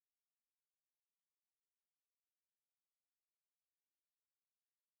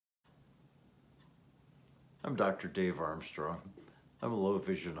I'm Dr. Dave Armstrong. I'm a low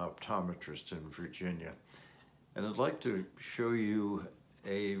vision optometrist in Virginia, and I'd like to show you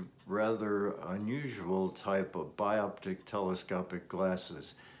a rather unusual type of bioptic telescopic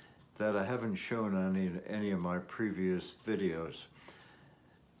glasses that I haven't shown on any of my previous videos.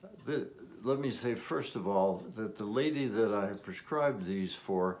 Let me say first of all that the lady that I prescribed these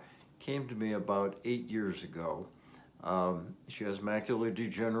for came to me about 8 years ago. She has macular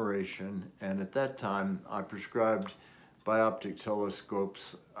degeneration, and at that time I prescribed bioptic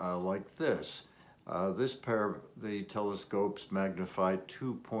telescopes like this. This pair of the telescopes magnify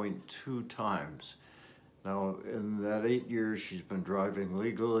 2.2 times. Now, in that 8 years, she's been driving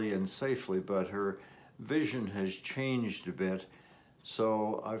legally and safely, but her vision has changed a bit,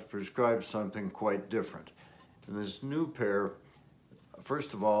 so I've prescribed something quite different. In this new pair,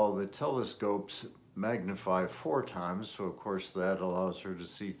 first of all, the telescopes magnify 4 times, so of course that allows her to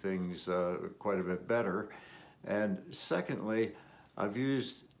see things quite a bit better. And secondly, I've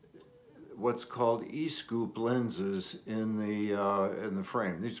used what's called E-scoop lenses in the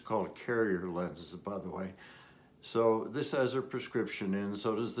frame. These are called carrier lenses, by the way. So this has her prescription in,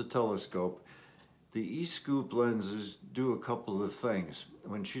 so does the telescope. The E-scoop lenses do a couple of things.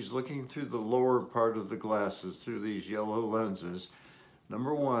 When she's looking through the lower part of the glasses, through these yellow lenses,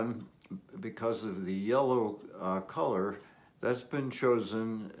 number one, because of the yellow color, that's been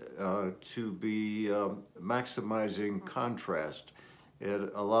chosen to be maximizing contrast.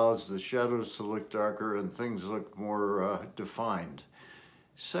 It allows the shadows to look darker and things look more defined.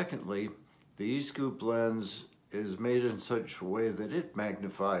 Secondly, the E-scoop lens is made in such a way that it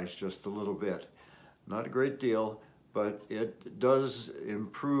magnifies just a little bit. Not a great deal, but it does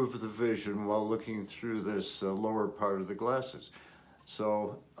improve the vision while looking through this lower part of the glasses.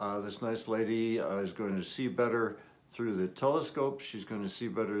 So this nice lady is going to see better through the telescope, she's going to see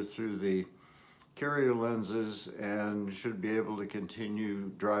better through the carrier lenses, and should be able to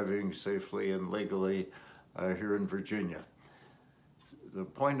continue driving safely and legally here in Virginia. The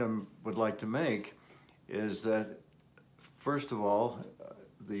point I would like to make is that, first of all,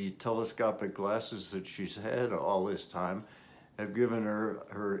 the telescopic glasses that she's had all this time have given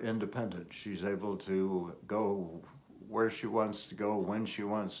her independence. She's able to go where she wants to go, when she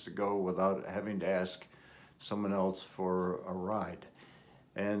wants to go, without having to ask someone else for a ride.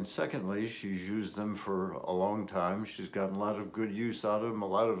 And secondly, she's used them for a long time. She's gotten a lot of good use out of them, a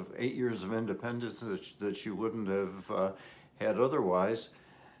lot of 8 years of independence that she wouldn't have had otherwise.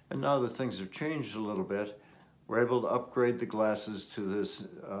 And now that things have changed a little bit, we're able to upgrade the glasses to this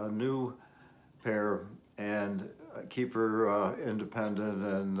new pair and keep her independent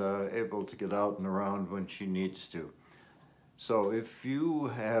and able to get out and around when she needs to. So if you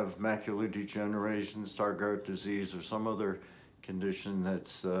have macular degeneration, Stargardt disease, or some other condition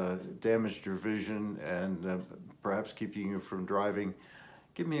that's damaged your vision and perhaps keeping you from driving,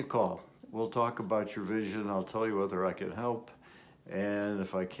 give me a call. We'll talk about your vision. I'll tell you whether I can help. And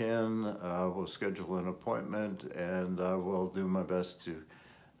if I can, we'll schedule an appointment, and we'll do my best to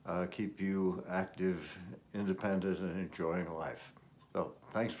keep you active, independent, and enjoying life. So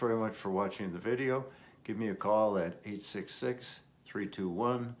thanks very much for watching the video. Give me a call at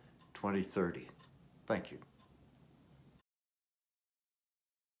 866-321-2030. Thank you.